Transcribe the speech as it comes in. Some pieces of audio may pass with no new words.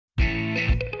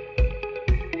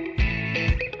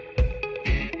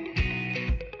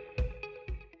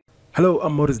Hello,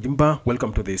 I'm Maurice Dimba.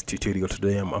 Welcome to this tutorial.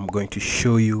 Today I'm going to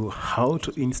show you how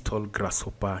to install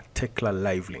Grasshopper Tekla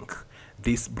Live Link.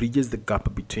 This bridges the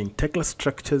gap between Tekla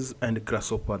structures and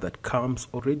Grasshopper that comes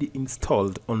already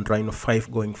installed on Rhino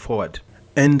 5 going forward.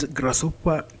 And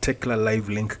Grasshopper Tekla Live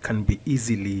Link can be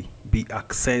easily be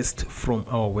accessed from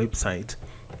our website.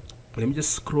 Let me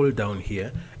just scroll down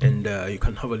here and you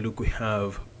can have a look. We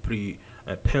have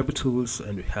payable tools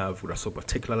and we have Grasshopper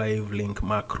Tekla Live Link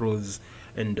macros,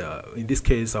 and in this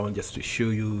case I want just to show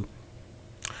you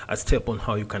a step on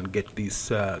how you can get this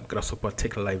Grasshopper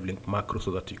Tekla Live Link macro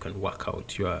so that you can work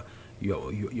out your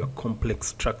complex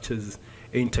structures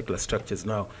in Tekla structures.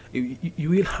 Now you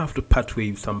will have to part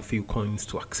with some few coins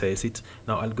to access it.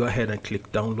 Now I'll go ahead and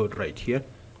click download right here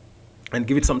and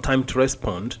give it some time to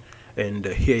respond, and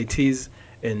here it is,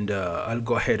 and I'll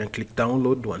go ahead and click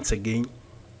download once again.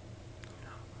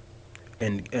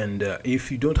 And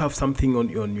if you don't have something on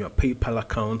your PayPal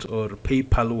account or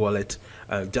PayPal wallet,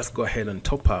 just go ahead and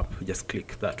top up. Just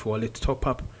click that wallet top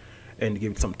up and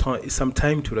give it some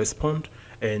time to respond,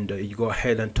 and you go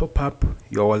ahead and top up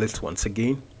your wallet once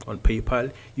again on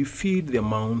PayPal. You feed the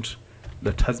amount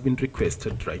that has been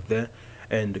requested right there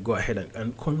and go ahead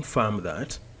and confirm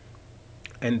that,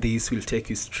 and this will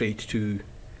take you straight to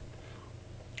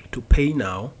pay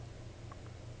now.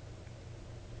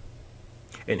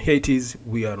 And here it is.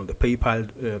 We are on the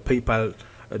PayPal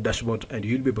dashboard, and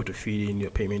you'll be able to feed in your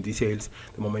payment details.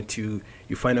 The moment you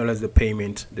finalize the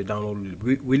payment, the download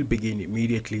will begin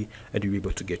immediately, and you'll be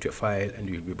able to get your file, and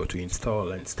you'll be able to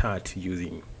install and start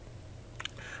using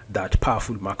that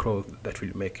powerful macro that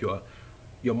will make your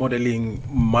modeling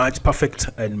much perfect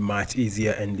and much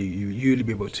easier, and you'll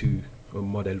be able to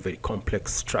model very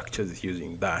complex structures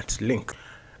using that link.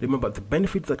 Remember, the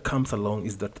benefit that comes along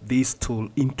is that this tool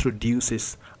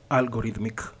introduces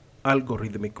algorithmic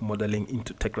modeling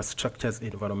into Tekla structures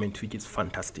environment, which is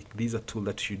fantastic. These are tools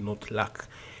that you should not lack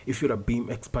if you're a BIM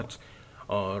expert,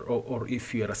 or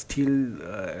if you are a steel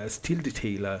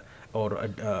detailer or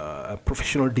a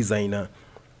professional designer.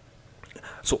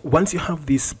 So once you have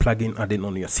this plugin added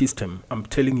on your system, I'm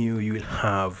telling you, you will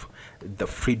have the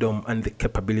freedom and the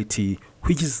capability,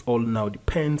 which is all now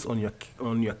depends on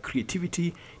your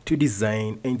creativity to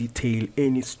design and detail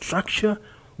any structure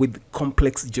with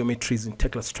complex geometries in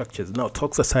Tekla structures. Now,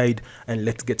 talks aside, and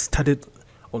let's get started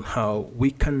on how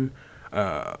we can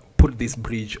put this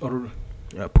bridge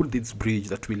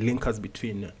that will link us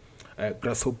between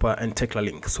Grasshopper and Tekla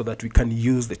Link, so that we can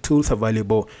use the tools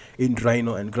available in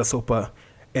Rhino and Grasshopper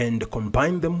and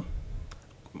combine them,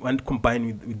 and combine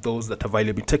with those that are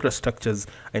available in Tekla structures,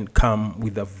 and come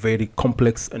with a very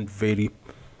complex and very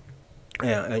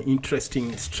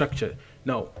interesting structure.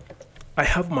 Now, I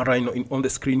have my Rhino on the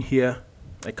screen here.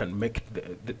 I can make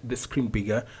the screen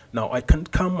bigger. Now I can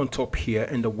come on top here,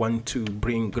 and I want to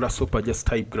bring Grasshopper. Just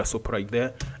type Grasshopper right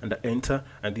there and enter,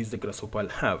 and this is the Grasshopper I'll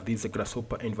have. This is the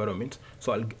Grasshopper environment.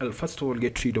 So I'll first of all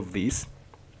get rid of this,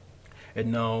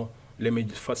 and now let me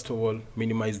first of all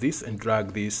minimize this and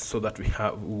drag this so that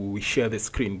we share the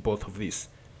screen, both of these.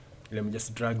 Let me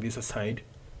just drag this aside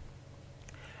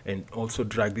and also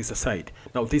drag this aside.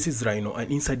 Now this is Rhino,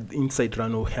 and inside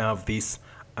Rhino we have this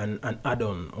an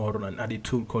add-on or an added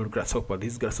tool called Grasshopper.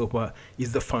 This Grasshopper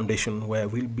is the foundation where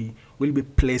we'll be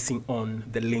placing on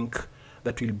the link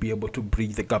that will be able to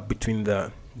bridge the gap between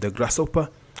the Grasshopper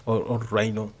or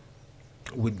Rhino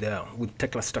with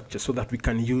Tekla structure, so that we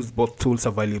can use both tools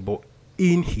available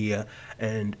in here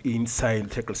and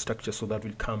inside Tekla structure, so that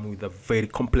will come with a very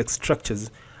complex structures,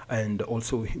 and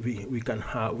also we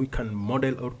can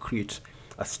model or create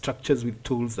structures with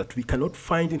tools that we cannot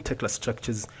find in Tekla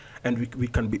structures, and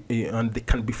they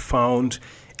can be found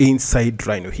inside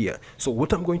Rhino here. So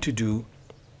what I'm going to do,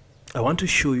 I want to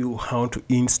show you how to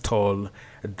install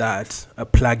that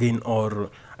plugin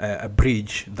or a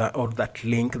bridge that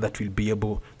link that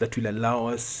will allow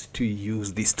us to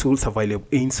use these tools available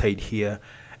inside here,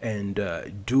 and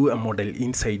do a model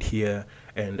inside here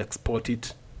and export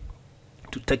it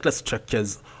to Tekla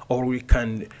structures, or we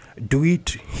can do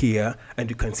it here and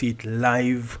you can see it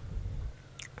live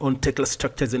on Tekla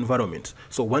structures environment.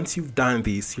 So once you've done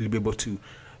this, you'll be able to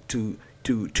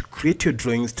create your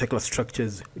drawings, Tekla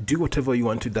structures, do whatever you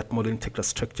want with that model in Tekla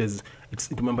structures.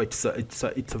 Remember, it's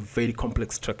a very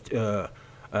complex structures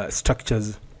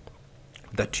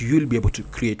that you'll be able to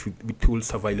create with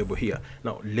tools available here.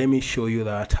 Now let me show you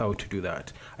how to do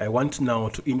that. I want now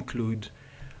to include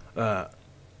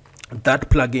that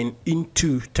plugin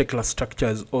into Tekla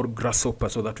structures or Grasshopper,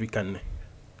 so that we can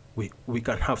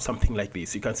have something like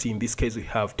this. You can see in this case we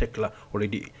have Tekla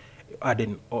already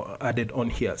added on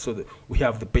here. So we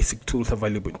have the basic tools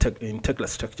available in Tekla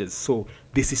structures. So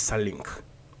this is a link.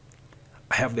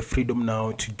 I have the freedom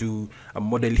now to do a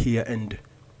model here and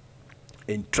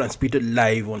transmit it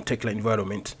live on Tekla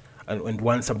environment. And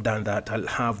once I've done that, I'll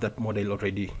have that model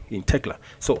already in Tekla.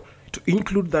 So to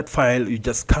include that file, you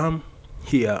just come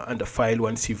here under file.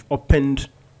 Once you've opened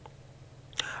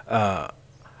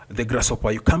the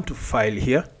Grasshopper, you come to file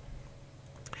here.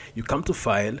 You come to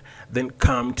file, then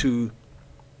come to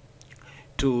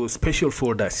special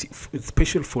folders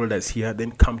here,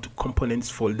 then come to components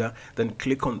folder, then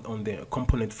click on the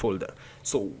component folder.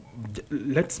 So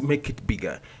let's make it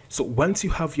bigger. So once you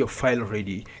have your file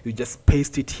ready, you just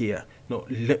paste it here.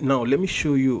 Now let me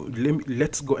show you.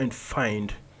 Let's go and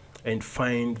find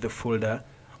the folder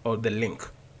or the link.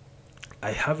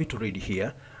 I have it already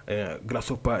here,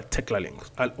 Grasshopper Tekla link.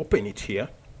 I'll open it here,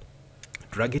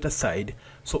 drag it aside.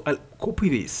 So I'll copy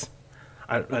this.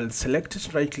 I'll select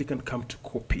it, right click and come to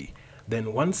copy.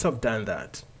 Then once I've done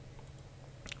that,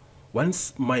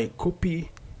 once my copy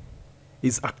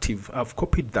is active, I've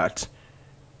copied that,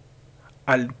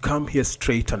 I'll come here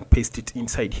straight and paste it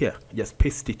inside here. Just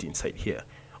paste it inside here.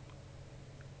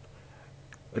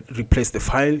 Replace the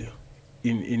file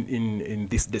in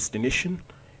this destination.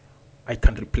 I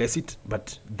can replace it,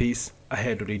 but this I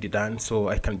had already done, so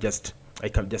I can just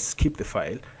skip the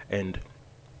file. And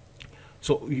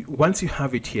so once you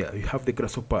have it here, you have the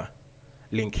Grasshopper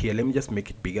link here. Let me just make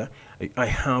it bigger. I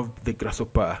have the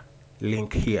Grasshopper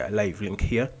link here, live link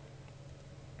here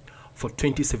for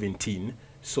 2017.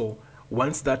 So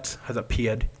once that has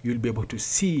appeared, you'll be able to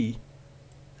see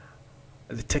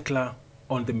the Tekla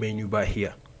on the menu bar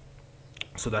here.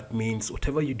 So that means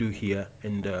whatever you do here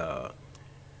and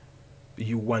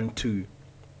you want to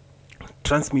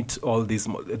transmit all these,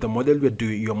 the model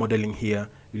you're modeling here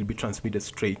will be transmitted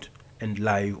straight and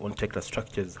live on Tekla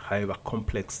structures, however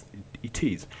complex it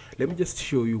is. Let me just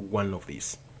show you one of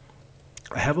these.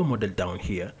 I have a model down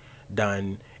here,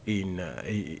 done in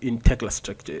Tekla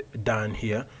structure, down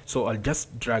here. So I'll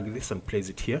just drag this and place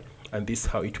it here, and this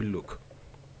is how it will look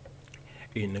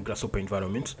in a Grasshopper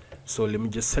environment. So let me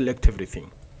just select everything.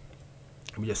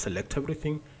 Let me just select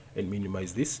everything and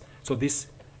minimize this. So this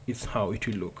is how it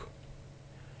will look.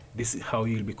 This is how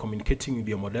you'll be communicating with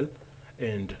your model,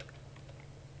 and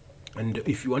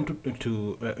if you want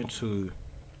to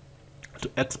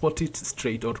export it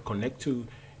straight or connect to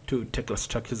Tekla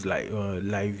structures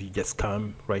live, you just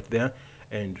come right there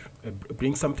and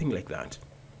bring something like that,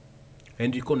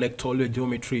 and you connect all your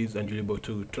geometries and you're able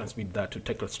to transmit that to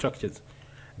Tekla structures.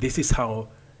 This is how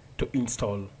to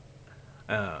install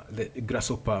the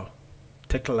Grasshopper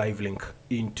Tekla live link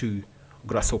into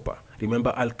Grasshopper.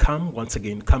 Remember, I'll come once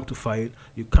again, come to file,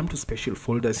 you come to special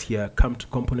folders here, come to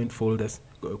components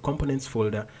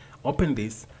folder, open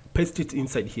this, paste it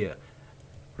inside here,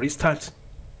 restart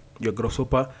your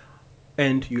Grasshopper,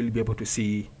 and you'll be able to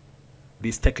see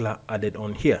this Tekla added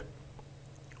on here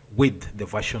with the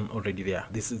version already there.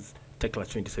 This is Tekla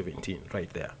 2017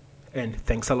 right there. And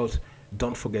thanks a lot.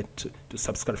 Don't forget to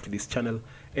subscribe to this channel,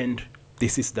 and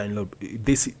this is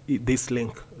this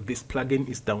link, this plugin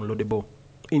is downloadable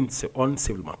on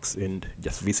CivilMax, and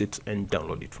just visit and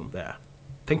download it from there.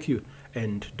 Thank you,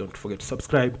 and don't forget to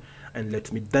subscribe, and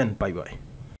let me then bye bye.